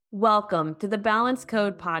Welcome to the Balance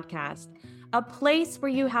Code podcast, a place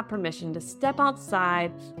where you have permission to step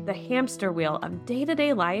outside the hamster wheel of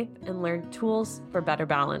day-to-day life and learn tools for better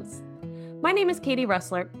balance. My name is Katie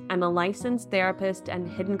Rustler. I'm a licensed therapist and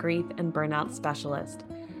hidden grief and burnout specialist.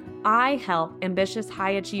 I help ambitious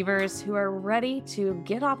high achievers who are ready to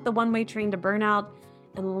get off the one-way train to burnout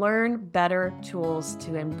and learn better tools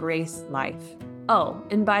to embrace life. Oh,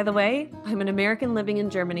 and by the way, I'm an American living in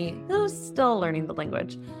Germany who's still learning the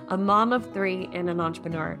language, a mom of 3 and an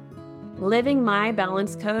entrepreneur. Living my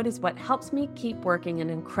balance code is what helps me keep working in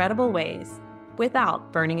incredible ways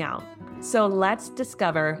without burning out. So let's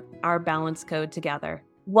discover our balance code together.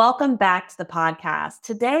 Welcome back to the podcast.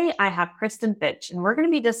 Today I have Kristin Fitch, and we're going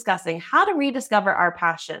to be discussing how to rediscover our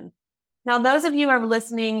passion. Now, those of you who are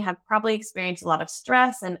listening have probably experienced a lot of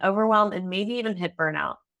stress and overwhelm and maybe even hit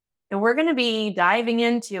burnout. And we're going to be diving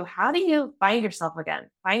into how do you find yourself again,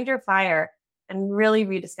 find your fire, and really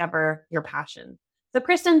rediscover your passion. So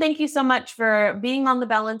Kristin, thank you so much for being on the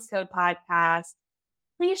Balance Code podcast.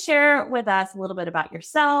 Please share with us a little bit about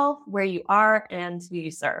yourself, where you are, and who you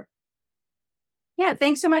serve. Yeah,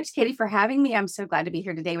 thanks so much, Katie, for having me. I'm so glad to be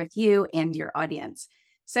here today with you and your audience.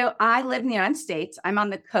 So I live in the United States. I'm on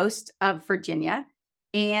the coast of Virginia.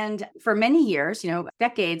 And for many years,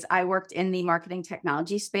 decades, I worked in the marketing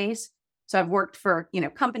technology space. So I've worked for,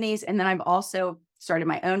 companies, and then I've also started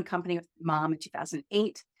my own company with mom in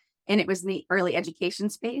 2008, and it was in the early education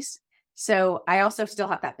space. So I also still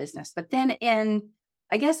have that business. But then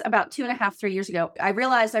I guess about 2.5, 3 years ago, I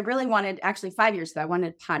realized I really wanted, actually 5 years ago, I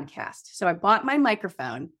wanted a podcast. So I bought my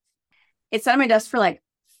microphone. It sat on my desk for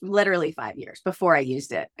literally 5 years before I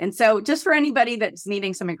used it. And so just for anybody that's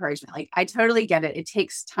needing some encouragement, I totally get it. It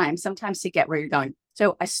takes time sometimes to get where you're going.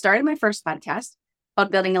 So I started my first podcast called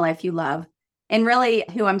Building a Life You Love. And really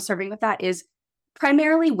who I'm serving with that is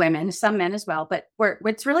primarily women, some men as well, but where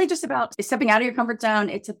it's really just about stepping out of your comfort zone.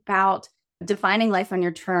 It's about defining life on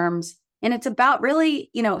your terms. And it's about really,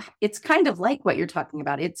 it's kind of like what you're talking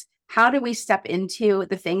about. It's how do we step into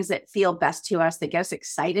the things that feel best to us, that get us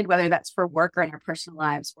excited, whether that's for work or in our personal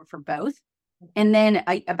lives or for both. And then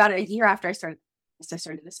about a year after I started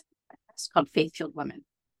this podcast called Faith Fueled Women.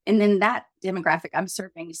 And then that demographic, I'm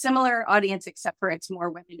serving similar audience, except for it's more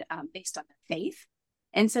women based on their faith.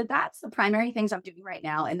 And so that's the primary things I'm doing right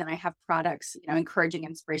now. And then I have products, encouraging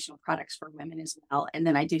inspirational products for women as well. And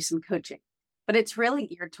then I do some coaching. But it's really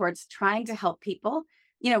geared towards trying to help people,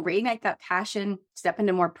 reignite that passion, step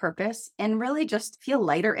into more purpose, and really just feel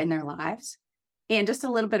lighter in their lives. And just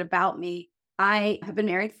a little bit about me, I have been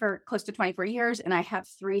married for close to 24 years, and I have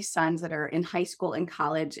 3 sons that are in high school and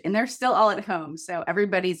college, and they're still all at home. So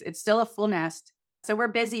it's still a full nest. So we're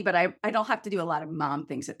busy, but I don't have to do a lot of mom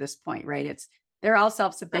things at this point, right? They're all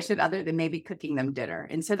self-sufficient other than maybe cooking them dinner.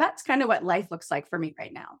 And so that's kind of what life looks like for me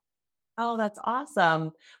right now. Oh, that's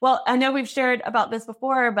awesome. Well, I know we've shared about this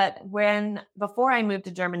before, but before I moved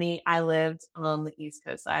to Germany, I lived on the East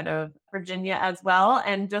Coast side of Virginia as well,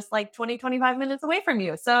 and just 25 minutes away from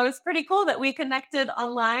you. So it's pretty cool that we connected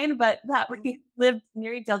online, but that we lived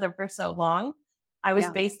near each other for so long. I was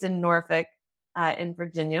based in Norfolk, in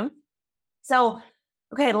Virginia. So,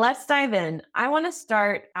 okay, let's dive in. I want to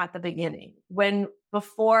start at the beginning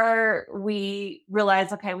before we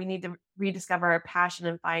realize, okay, we need to rediscover our passion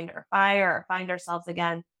and find our fire or find ourselves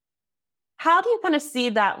again. How do you kind of see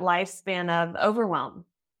that lifespan of overwhelm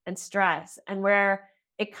and stress, and where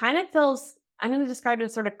it kind of feels, I'm going to describe it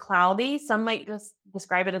as sort of cloudy. Some might just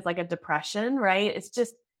describe it as like a depression, right? It's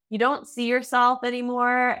just, you don't see yourself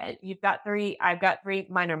anymore. You've got 3, I've got 3,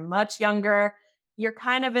 mine are much younger. You're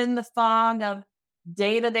kind of in the fog of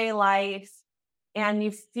day-to-day life, and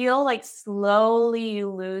you feel like slowly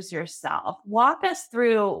you lose yourself. Walk us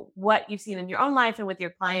through what you've seen in your own life and with your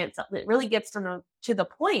clients that really gets to the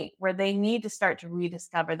point where they need to start to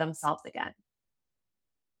rediscover themselves again.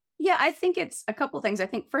 Yeah, I think it's a couple of things. I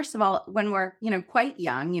think, first of all, when we're, quite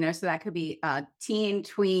young, so that could be teen,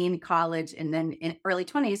 tween, college, and then in early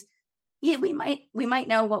 20s, yeah, we might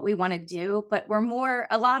know what we want to do, but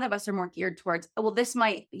a lot of us are more geared towards, well, this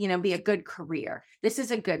might, be a good career. This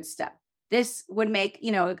is a good step. This would make,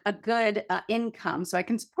 a good income so I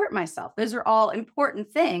can support myself. Those are all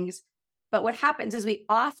important things. But what happens is we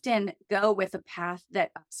often go with a path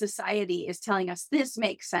that society is telling us, this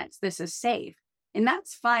makes sense, this is safe. And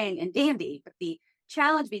that's fine and dandy. But the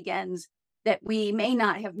challenge begins that we may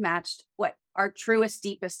not have matched what our truest,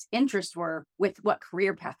 deepest interests were with what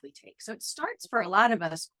career path we take. So it starts for a lot of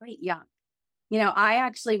us quite young. I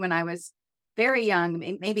actually, when I was very young,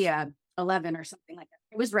 maybe 11 or something like that,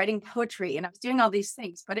 I was writing poetry and I was doing all these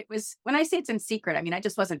things, but it was, when I say it's in secret, I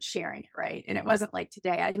just wasn't sharing it, right? And it wasn't like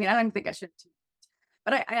today. I don't think I should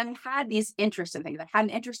But I had these interests in things. I had an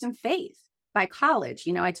interest in faith by college.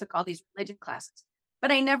 I took all these religion classes,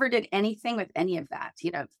 but I never did anything with any of that,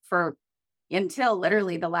 for until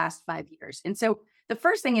literally the last 5 years. And so the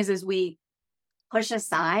first thing is we push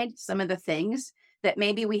aside some of the things that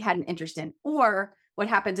maybe we had an interest in, or what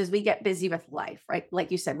happens is we get busy with life, right?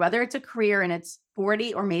 Like you said, whether it's a career and it's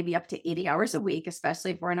 40 or maybe up to 80 hours a week,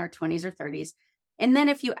 especially if we're in our 20s or 30s. And then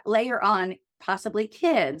if you layer on possibly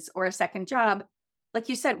kids or a second job, like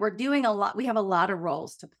you said, we're doing a lot. We have a lot of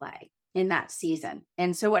roles to play in that season.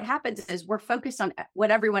 And so what happens is we're focused on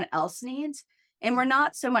what everyone else needs. And we're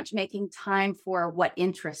not so much making time for what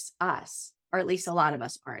interests us, or at least a lot of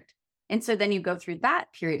us aren't. And so then you go through that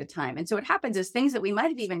period of time. And so what happens is things that we might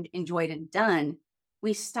have even enjoyed and done,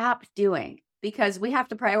 we stop doing because we have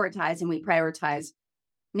to prioritize, and we prioritize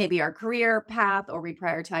maybe our career path, or we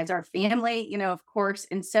prioritize our family, of course.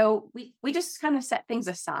 And so we just kind of set things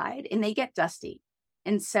aside, and they get dusty.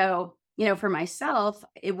 And so, for myself,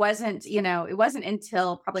 it wasn't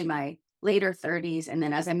until probably my later 30s. And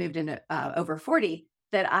then as I moved into over 40,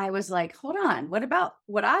 that I was like, hold on, what about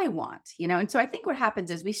what I want? And so I think what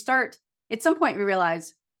happens is we start, at some point we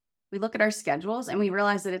realize, we look at our schedules and we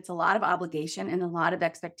realize that it's a lot of obligation and a lot of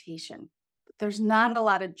expectation. But there's not a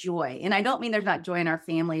lot of joy. And I don't mean there's not joy in our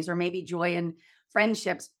families or maybe joy in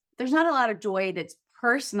friendships. There's not a lot of joy that's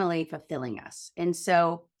personally fulfilling us. And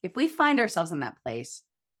so if we find ourselves in that place,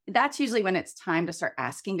 that's usually when it's time to start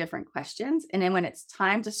asking different questions. And then when it's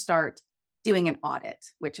time to start doing an audit,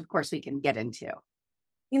 which of course we can get into.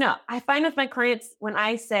 I find with my clients, when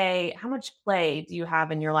I say, how much play do you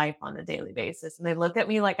have in your life on a daily basis? And they look at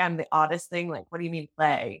me like I'm the oddest thing. Like, what do you mean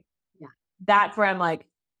play? Yeah. That's where I'm like,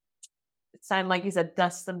 it's time, like you said,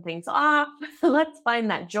 dust some things off. Let's find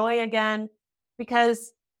that joy again,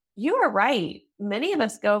 because you are right. Many of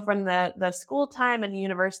us go from the school time and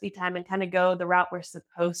university time and kind of go the route we're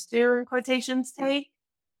supposed to, in quotations, take.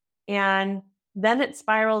 And then it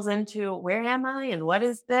spirals into, where am I? And what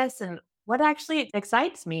is this? And what actually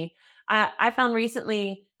excites me? I found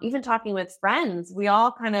recently, even talking with friends, we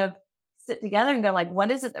all kind of sit together and go like,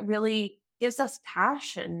 what is it that really gives us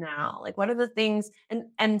passion now? Like, what are the things?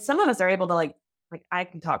 And some of us are able to like I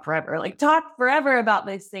can talk forever about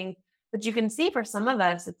these things. But you can see for some of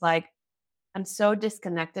us, it's like, I'm so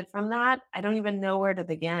disconnected from that. I don't even know where to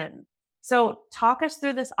begin. So talk us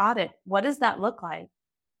through this audit. What does that look like?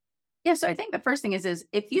 Yeah. So I think the first thing is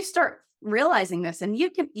if you start realizing this, and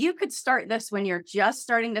you could start this when you're just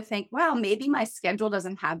starting to think, wow, maybe my schedule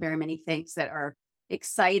doesn't have very many things that are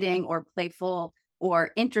exciting or playful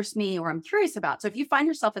or interest me or I'm curious about. So if you find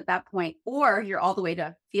yourself at that point, or you're all the way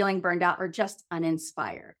to feeling burned out or just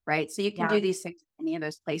uninspired, right? So you can do these things in any of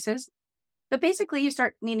those places. But basically you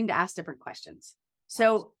start needing to ask different questions.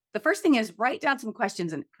 So the first thing is write down some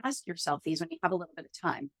questions and ask yourself these when you have a little bit of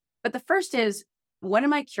time. But the first is, what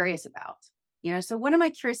am I curious about? So what am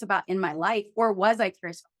I curious about in my life? Or was I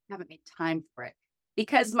curious? I haven't made time for it.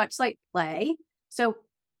 Because much like play, so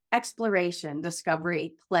exploration,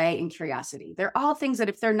 discovery, play, and curiosity, they're all things that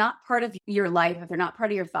if they're not part of your life, if they're not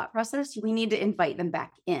part of your thought process, we need to invite them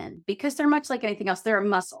back in, because they're much like anything else. They're a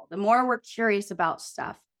muscle. The more we're curious about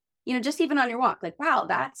stuff, just even on your walk, like, wow,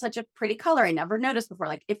 that's such a pretty color I never noticed before.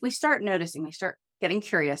 Like if we start noticing, we start getting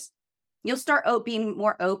curious, you'll start being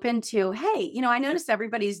more open to, hey, I noticed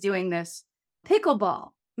everybody's doing this pickleball.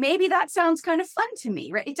 Maybe that sounds kind of fun to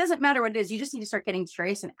me, right? It doesn't matter what it is. You just need to start getting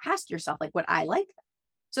curious and ask yourself, like, what I like.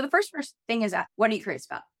 So the first thing is, what are you curious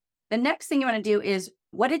about? The next thing you want to do is,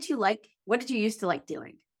 what did you like? What did you used to like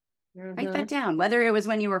doing? Mm-hmm. Write that down, whether it was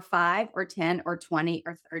when you were 5 or 10 or 20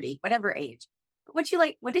 or 30, whatever age.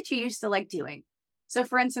 What did you used to like doing? So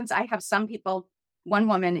for instance, I have some people, one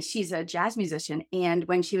woman, she's a jazz musician. And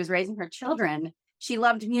when she was raising her children, she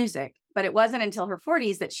loved music, but it wasn't until her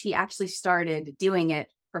 40s that she actually started doing it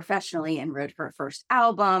professionally and wrote her first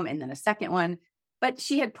album and then a second one. But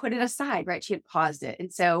she had put it aside, right? She had paused it.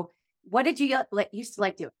 And so what did you used to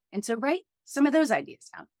like doing? And so write some of those ideas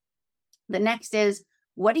down. The next is,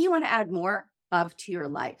 what do you want to add more of to your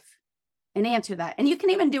life? And answer that. And you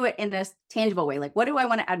can even do it in this tangible way. Like, what do I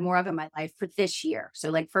want to add more of in my life for this year? So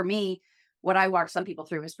like for me, what I walk some people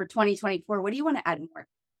through is for 2024, what do you want to add more?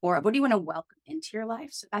 Or what do you want to welcome into your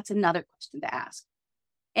life? So that's another question to ask.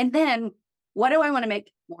 And then, what do I want to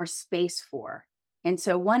make more space for? And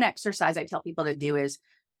so one exercise I tell people to do is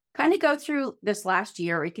kind of go through this last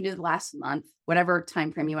year, or you can do the last month, whatever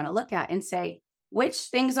time frame you want to look at, and say, which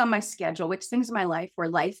things on my schedule, which things in my life were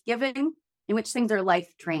life-giving and which things are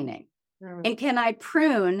life-draining? Mm-hmm. And can I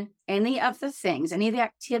prune any of the things, any of the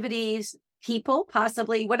activities, people,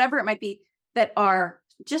 possibly, whatever it might be, that are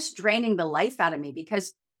just draining the life out of me?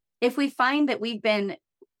 Because If we find that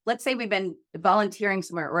let's say we've been volunteering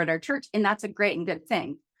somewhere or at our church, and that's a great and good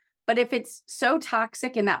thing. But if it's so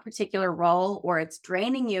toxic in that particular role, or it's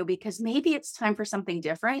draining you because maybe it's time for something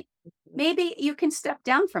different, maybe you can step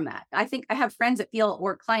down from that. I think I have friends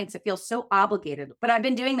or clients that feel so obligated, but I've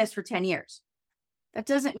been doing this for 10 years. That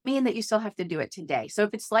doesn't mean that you still have to do it today. So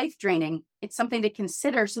if it's life draining, it's something to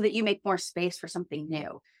consider so that you make more space for something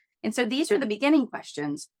new. And so these are the beginning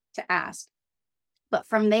questions to ask. But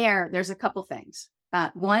from there, there's a couple things.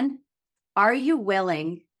 One, are you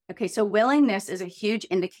willing? Okay, so willingness is a huge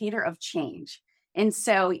indicator of change. And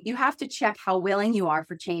so you have to check how willing you are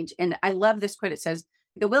for change. And I love this quote. It says,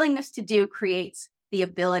 the willingness to do creates the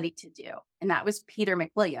ability to do. And that was Peter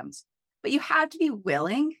McWilliams. But you have to be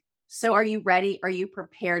willing. So are you ready? Are you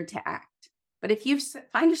prepared to act? But if you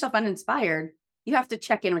find yourself uninspired, you have to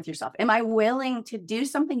check in with yourself. Am I willing to do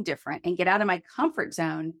something different and get out of my comfort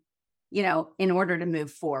zone, in order to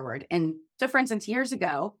move forward? And so, for instance, years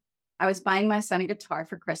ago, I was buying my son a guitar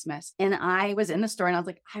for Christmas, and I was in the store and I was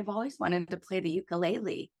like, I've always wanted to play the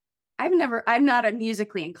ukulele. I'm not a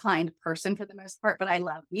musically inclined person for the most part, but I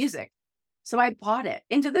love music. So I bought it.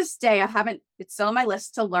 And to this day, it's still on my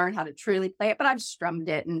list to learn how to truly play it, but I've strummed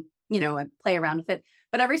it and, I play around with it.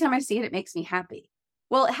 But every time I see it, it makes me happy.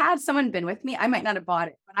 Well, had someone been with me, I might not have bought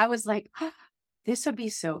it, but I was like, this would be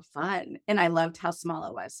so fun. And I loved how small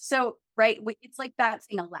it was. So, right. It's like that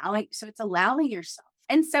thing it's allowing yourself.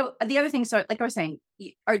 And so the other thing, so like I was saying, do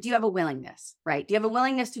you have a willingness, right? Do you have a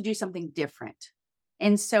willingness to do something different?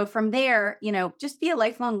 And so from there, just be a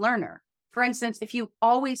lifelong learner. For instance, if you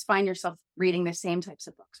always find yourself reading the same types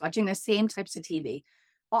of books, watching the same types of TV,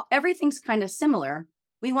 everything's kind of similar.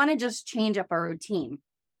 We want to just change up our routine.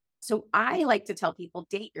 So I like to tell people,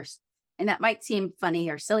 date yourself. And that might seem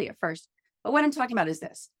funny or silly at first, but what I'm talking about is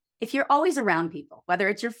this. If you're always around people, whether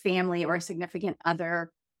it's your family or a significant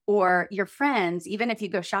other or your friends, even if you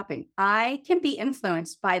go shopping, I can be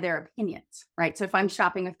influenced by their opinions, right? So if I'm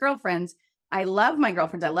shopping with girlfriends, I love my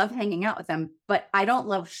girlfriends. I love hanging out with them, but I don't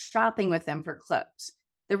love shopping with them for clothes.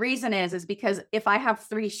 The reason is because if I have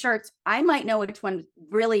 3 shirts, I might know which one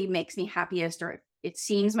really makes me happiest or it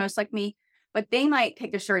seems most like me, but they might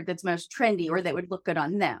pick a shirt that's most trendy or that would look good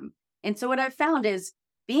on them. And so what I've found is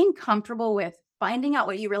being comfortable with finding out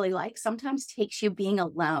what you really like sometimes takes you being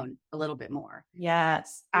alone a little bit more.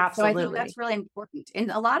 Yes, absolutely. So I think that's really important.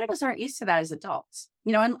 And a lot of us aren't used to that as adults,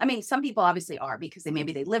 and I mean, some people obviously are because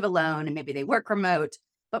maybe they live alone and maybe they work remote.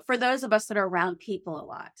 But for those of us that are around people a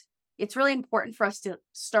lot, it's really important for us to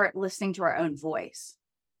start listening to our own voice.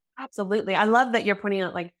 Absolutely. I love that you're pointing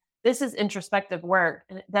out this is introspective work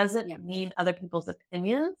and it doesn't need other people's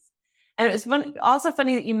opinions. And it's also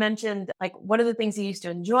funny that you mentioned what are the things you used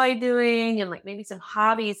to enjoy doing and maybe some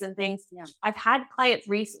hobbies and things. Yeah. I've had clients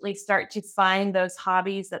recently start to find those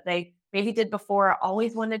hobbies that they maybe did before,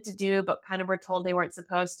 always wanted to do, but kind of were told they weren't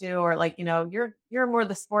supposed to, or you're more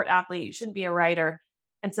the sport athlete, you shouldn't be a writer.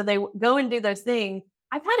 And so they go and do those things.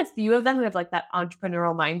 I've had a few of them who have that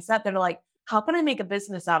entrepreneurial mindset. They're like, how can I make a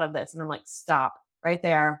business out of this? And I'm like, stop right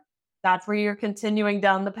there. That's where you're continuing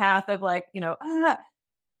down the path of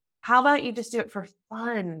how about you just do it for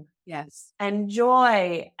fun? Yes. And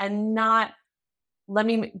joy, and not let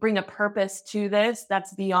me bring a purpose to this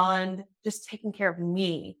that's beyond just taking care of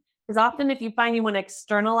me. Because often if you find you want to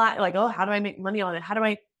externalize, how do I make money on it? How do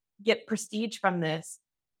I get prestige from this?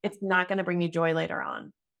 It's not going to bring you joy later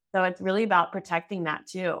on. So it's really about protecting that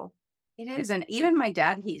too. It is. And even my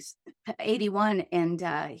dad, he's 81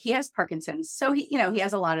 and he has Parkinson's. So he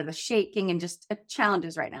has a lot of the shaking and just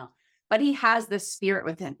challenges right now. But he has this spirit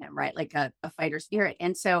within him, right? Like a fighter spirit.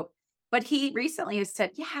 And so, but he recently has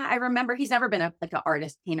said, yeah, I remember he's never been an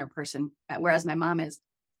artist, painter person, whereas my mom is.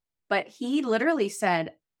 But he literally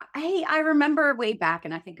said, hey, I remember way back,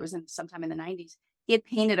 and I think it was sometime in the 90s, he had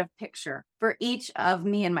painted a picture for each of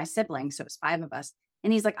me and my siblings. So it was 5 of us.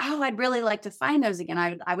 And he's like, oh, I'd really like to find those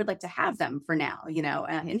again. I would like to have them for now,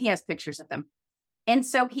 and he has pictures of them. And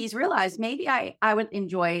so he's realized maybe I would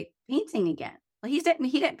enjoy painting again. Well, he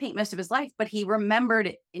didn't paint most of his life, but he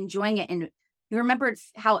remembered enjoying it. And he remembered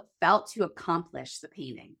how it felt to accomplish the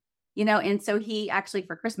painting, and so he actually,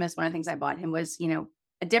 for Christmas, one of the things I bought him was,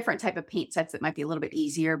 a different type of paint sets that might be a little bit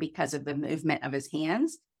easier because of the movement of his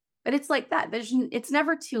hands. But it's like that. It's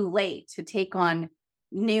never too late to take on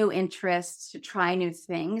new interests, to try new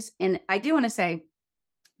things. And I do want to say,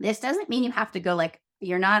 this doesn't mean you have to go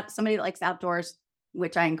you're not somebody that likes outdoors,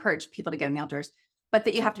 which I encourage people to get in the outdoors, but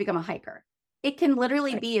that you have to become a hiker. It can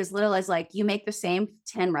literally be as little as you make the same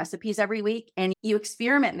 10 recipes every week and you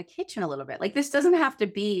experiment in the kitchen a little bit. This doesn't have to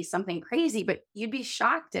be something crazy, but you'd be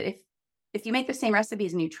shocked at if you make the same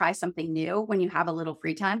recipes and you try something new when you have a little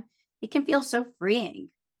free time, it can feel so freeing,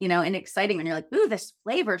 and exciting when you're like, ooh, this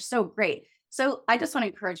flavor is so great. So I just want to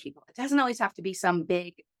encourage people. It doesn't always have to be some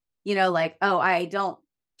big, like, oh, I don't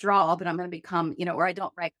draw, but I'm going to become, or I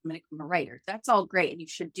don't write, I'm going to become a writer. That's all great. And you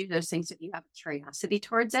should do those things if you have a curiosity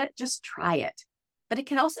towards it. Just try it. But it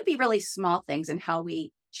can also be really small things in how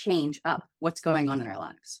we change up what's going on in our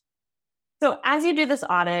lives. So as you do this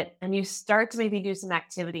audit and you start to maybe do some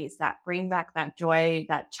activities that bring back that joy,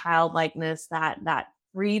 that childlikeness, that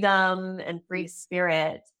freedom and free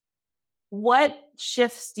spirit, what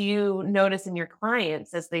shifts do you notice in your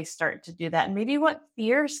clients as they start to do that? And maybe what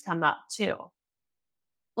fears come up too?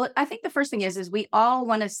 Well, I think the first thing is we all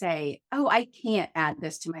want to say, oh, I can't add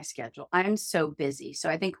this to my schedule. I'm so busy. So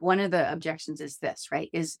I think one of the objections is this, right?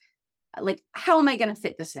 Is like, how am I going to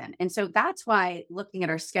fit this in? And so that's why looking at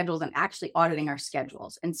our schedules and actually auditing our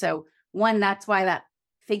schedules. And so that's why that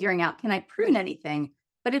figuring out, can I prune anything?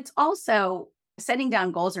 But it's also setting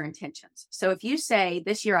down goals or intentions. So if you say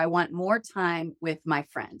this year, I want more time with my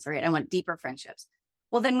friends, right? I want deeper friendships.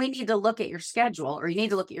 Well, then we need to look at your schedule, or you need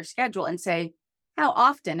to look at your schedule and say, how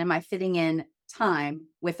often am I fitting in time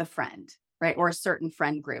with a friend, right? Or a certain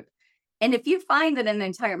friend group? And if you find that in the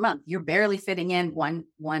entire month, you're barely fitting in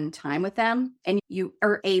one time with them, and you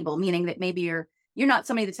are able, meaning that maybe you're not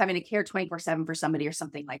somebody that's having to care 24/7 for somebody or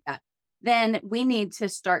something like that, then we need to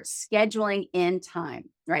start scheduling in time,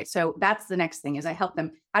 right? So that's the next thing is I help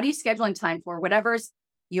them. How do you schedule in time for whatever's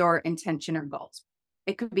your intention or goals?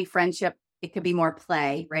 It could be friendship. It could be more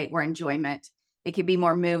play, right? Or enjoyment. It could be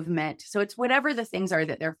more movement. So it's whatever the things are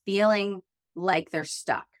that they're feeling like they're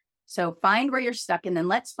stuck. So find where you're stuck, and then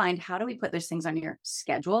let's find how do we put those things on your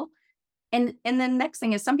schedule. And the next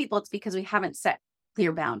thing is some people, it's because we haven't set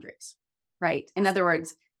clear boundaries, right? In other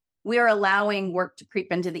words, we are allowing work to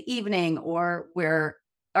creep into the evening, or where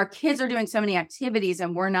our kids are doing so many activities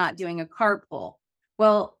and we're not doing a carpool.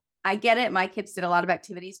 Well, I get it. My kids did a lot of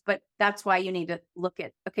activities, but that's why you need to look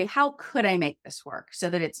at, okay, how could I make this work so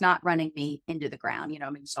that it's not running me into the ground?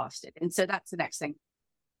 I'm exhausted. And so that's the next thing.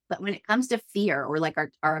 But when it comes to fear or like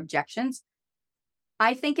our objections,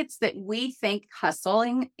 I think it's that we think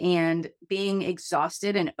hustling and being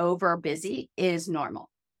exhausted and over busy is normal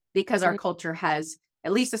because our culture has,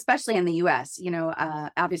 at least especially in the US,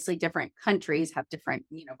 obviously different countries have different,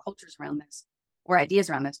 cultures around this or ideas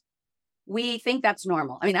around this. We think that's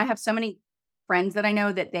normal. I mean, I have so many friends that I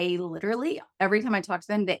know that they literally, every time I talk to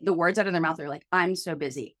them, the words out of their mouth are like, I'm so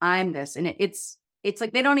busy, I'm this. And it's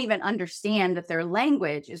like they don't even understand that their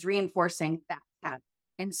language is reinforcing that pattern.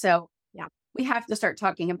 And so, yeah, we have to start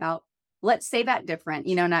talking about, let's say that different,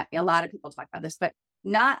 not a lot of people talk about this, but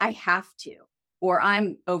not I have to, or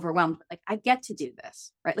I'm overwhelmed. Like I get to do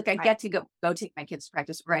this, right? Like I get to go take my kids to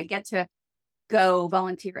practice, or I get to go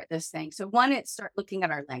volunteer at this thing. So it's start looking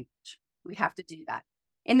at our language. We have to do that.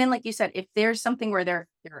 And then, like you said, if there's something where they're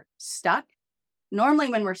stuck, normally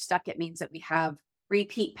when we're stuck, it means that we have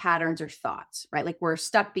repeat patterns or thoughts, right? Like we're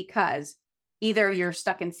stuck because either you're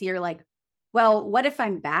stuck in fear, like, well, what if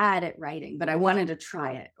I'm bad at writing, but I wanted to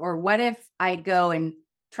try it? Or what if I go and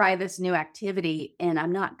try this new activity and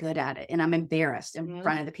I'm not good at it and I'm embarrassed in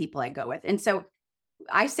front of the people I go with? And so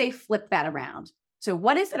I say, flip that around. So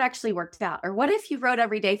what if it actually worked out? Or what if you wrote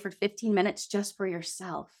every day for 15 minutes just for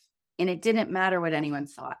yourself and it didn't matter what anyone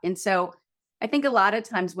thought? And so I think a lot of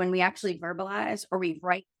times when we actually verbalize or we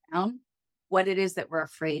write down what it is that we're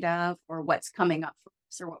afraid of or what's coming up for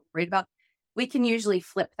us or what we're worried about, we can usually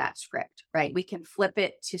flip that script, right? We can flip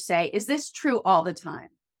it to say, is this true all the time?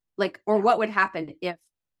 Like, or what would happen if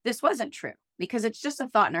this wasn't true? Because it's just a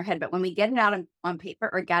thought in our head. But when we get it out on paper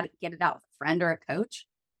or get it out with a friend or a coach,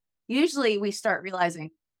 usually we start realizing,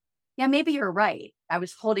 yeah, maybe you're right. I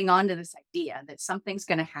was holding on to this idea that something's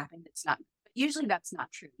going to happen that's not. But usually that's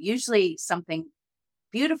not true. Usually something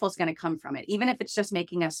beautiful is going to come from it, even if it's just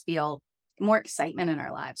making us feel more excitement in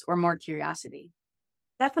our lives or more curiosity.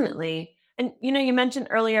 Definitely. And, you mentioned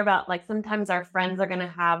earlier about like sometimes our friends are going to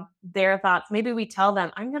have their thoughts. Maybe we tell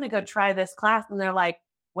them, I'm going to go try this class. And they're like,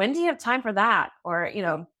 when do you have time for that? Or,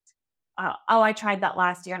 oh, I tried that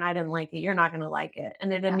last year and I didn't like it. You're not going to like it.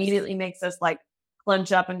 And it immediately makes us like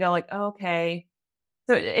clench up and go like, oh, okay.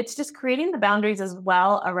 So it's just creating the boundaries as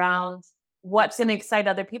well around what's going to excite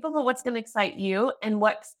other people, but what's going to excite you and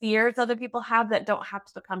what fears other people have that don't have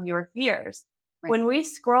to become your fears. Right. When we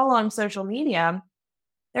scroll on social media,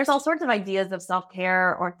 there's all sorts of ideas of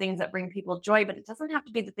self-care or things that bring people joy, but it doesn't have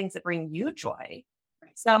to be the things that bring you joy.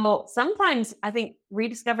 Right. So sometimes I think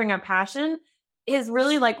rediscovering our passion is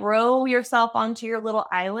really like row yourself onto your little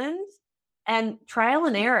island and trial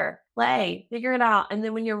and error, play, figure it out. And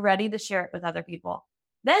then when you're ready to share it with other people,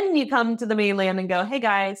 Then you come to the mainland and go, hey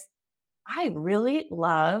guys, I really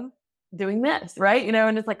love doing this, right?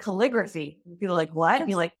 And it's like calligraphy. And people are like, what? And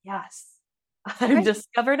you're like, yes, I've Right.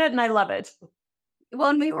 discovered it and I love it. Well,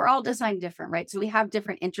 and we were all designed different, right? So we have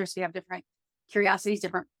different interests, we have different curiosities,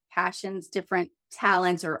 different passions, different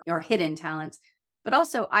talents or hidden talents. But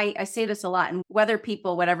also, I say this a lot, and whether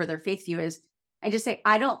people, whatever their faith view is, I just say,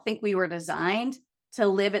 I don't think we were designed to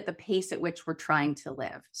live at the pace at which we're trying to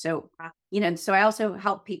live. So, so I also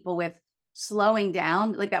help people with slowing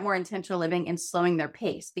down, like that more intentional living and slowing their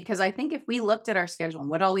pace. Because I think if we looked at our schedule and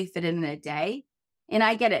what all we fit in a day, and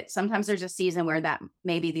I get it, sometimes there's a season where that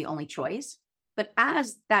may be the only choice. But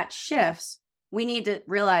as that shifts, we need to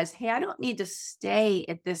realize, hey, I don't need to stay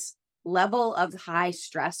at this level of high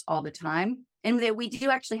stress all the time. And that we do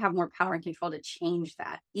actually have more power and control to change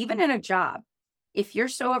that. Even in a job, if you're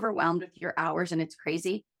so overwhelmed with your hours and it's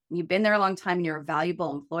crazy, and you've been there a long time and you're a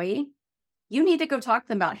valuable employee, you need to go talk to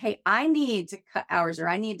them about, hey, I need to cut hours or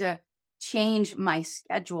I need to change my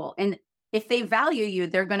schedule. And if they value you,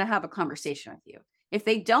 they're going to have a conversation with you. If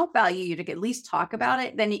they don't value you, to at least talk about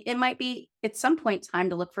it, then it might be at some point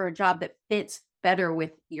time to look for a job that fits better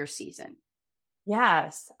with your season.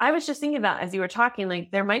 Yes. I was just thinking about as you were talking, like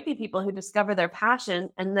there might be people who discover their passion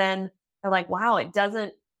and then they're like, wow, it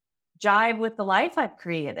doesn't jive with the life I've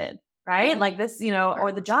created, right? Like this,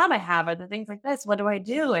 or the job I have or the things like this. What do I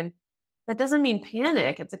do? And that doesn't mean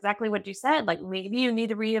panic. It's exactly what you said. Like maybe you need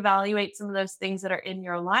to reevaluate some of those things that are in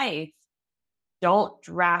your life. Don't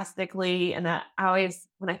drastically. And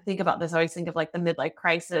when I think about this, I always think of like the midlife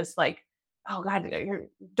crisis, like, oh God,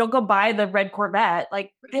 don't go buy the red Corvette.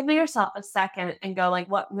 Like give yourself a second and go like,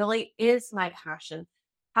 what really is my passion?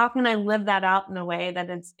 How can I live that out in a way that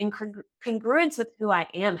is in congruence with who I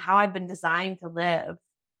am, how I've been designed to live,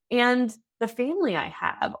 and the family I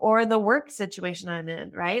have or the work situation I'm in,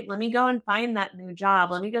 right? Let me go and find that new job.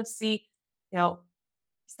 Let me go see,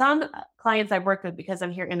 some clients I've worked with because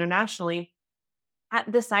I'm here internationally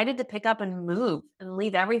decided to pick up and move and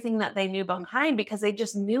leave everything that they knew behind because they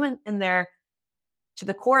just knew in their, to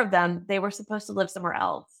the core of them, they were supposed to live somewhere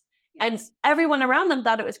else. And everyone around them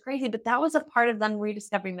thought it was crazy, but that was a part of them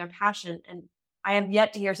rediscovering their passion. And I have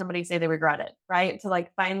yet to hear somebody say they regret it, right? To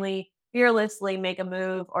like finally fearlessly make a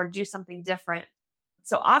move or do something different.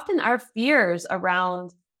 So often our fears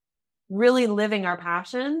around really living our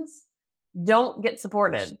passions don't get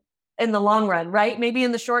supported in the long run, right? Maybe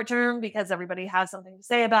in the short term because everybody has something to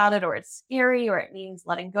say about it or it's scary or it means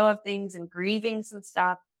letting go of things and grieving some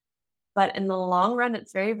stuff. But in the long run,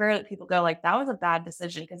 it's very rare that people go like, that was a bad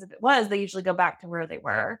decision. Because if it was, they usually go back to where they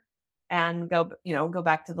were and go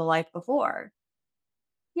back to the life before.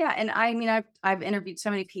 Yeah. And I mean, I've interviewed so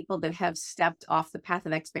many people that have stepped off the path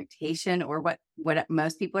of expectation or what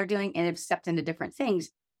most people are doing and have stepped into different things.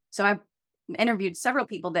 So I've interviewed several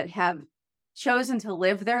people that have chosen to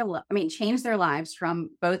live change their lives from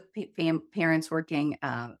both parents working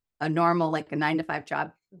a normal, like a 9-to-5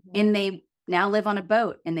 job. Mm-hmm. And they now live on a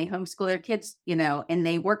boat and they homeschool their kids, and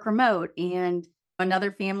they work remote. And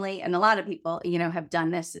another family and a lot of people, have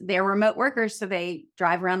done this. They're remote workers. So they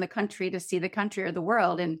drive around the country to see the country or the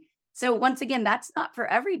world. And so once again, that's not for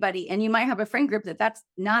everybody. And you might have a friend group that's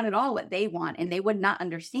not at all what they want and they would not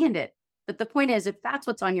understand it. But the point is, if that's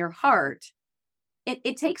what's on your heart,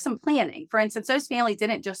 it takes some planning. For instance, those families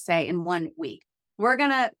didn't just say in 1 week, we're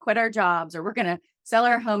going to quit our jobs or we're going to sell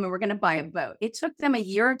our home and we're going to buy a boat. It took them a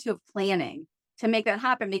year or two of planning to make that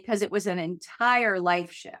happen because it was an entire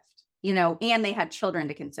life shift, and they had children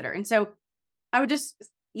to consider. And so I would just,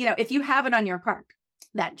 if you have it on your heart,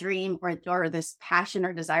 that dream or this passion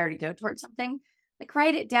or desire to go towards something, like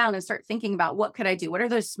write it down and start thinking about what could I do? What are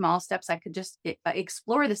those small steps I could just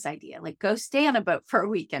explore this idea? Like go stay on a boat for a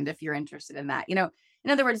weekend if you're interested in that.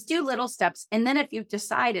 In other words, do little steps. And then if you've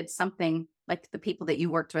decided something like the people that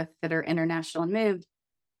you worked with that are international and moved,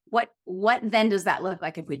 what then does that look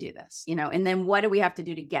like if we do this? And then what do we have to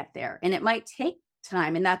do to get there? And it might take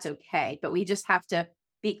time and that's okay. But we just have to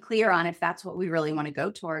be clear on if that's what we really want to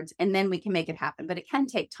go towards. And then we can make it happen. But it can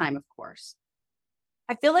take time, of course.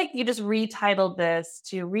 I feel like you just retitled this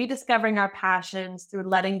to Rediscovering Our Passions Through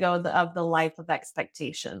Letting Go of the Life of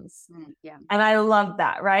Expectations. Yeah. And I love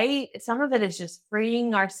that, right? Some of it is just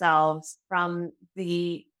freeing ourselves from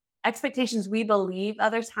the expectations we believe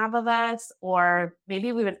others have of us, or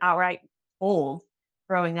maybe we've been outright told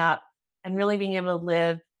growing up, and really being able to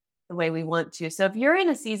live the way we want to. So if you're in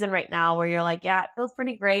a season right now where you're like, yeah, it feels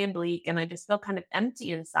pretty gray and bleak, and I just feel kind of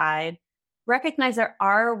empty inside, recognize there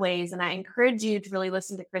are ways. And I encourage you to really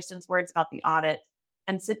listen to Kristin's words about the audit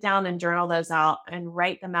and sit down and journal those out and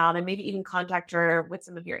write them out and maybe even contact her with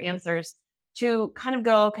some of your answers to kind of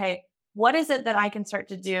go, okay, what is it that I can start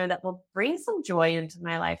to do that will bring some joy into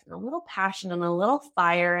my life and a little passion and a little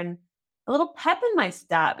fire and a little pep in my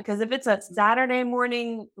step? Because if it's a Saturday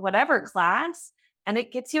morning, whatever class, and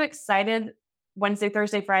it gets you excited Wednesday,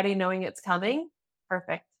 Thursday, Friday, knowing it's coming,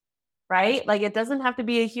 perfect, right? Like it doesn't have to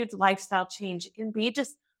be a huge lifestyle change. It can be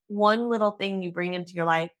just one little thing you bring into your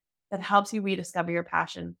life that helps you rediscover your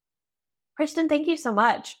passion. Kristin, thank you so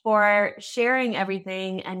much for sharing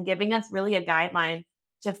everything and giving us really a guideline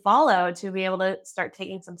to follow to be able to start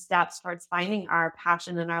taking some steps towards finding our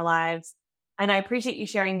passion in our lives. And I appreciate you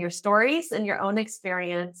sharing your stories and your own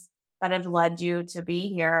experience that have led you to be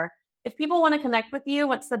here. If people want to connect with you,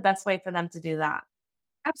 what's the best way for them to do that?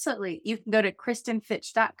 Absolutely. You can go to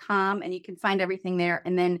kristinfitch.com and you can find everything there.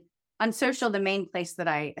 And then on social, the main place that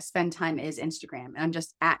I spend time is Instagram. And I'm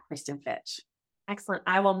just at Kristin Fitch. Excellent.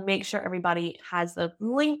 I will make sure everybody has the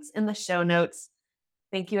links in the show notes.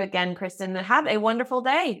 Thank you again, Kristin. Have a wonderful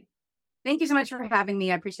day. Thank you so much for having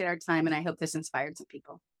me. I appreciate our time, and I hope this inspired some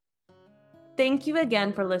people. Thank you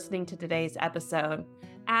again for listening to today's episode.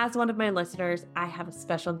 As one of my listeners, I have a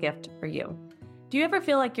special gift for you. Do you ever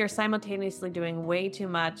feel like you're simultaneously doing way too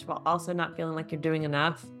much while also not feeling like you're doing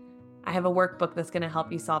enough? I have a workbook that's going to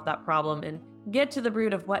help you solve that problem and get to the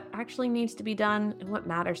root of what actually needs to be done and what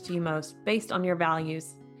matters to you most based on your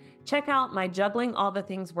values. Check out my Juggling All the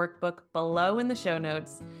Things workbook below in the show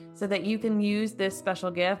notes so that you can use this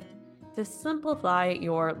special gift to simplify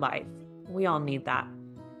your life. We all need that.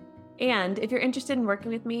 And if you're interested in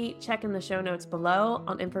working with me, check in the show notes below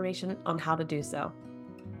on information on how to do so.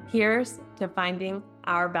 Here's to finding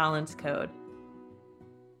our balance code.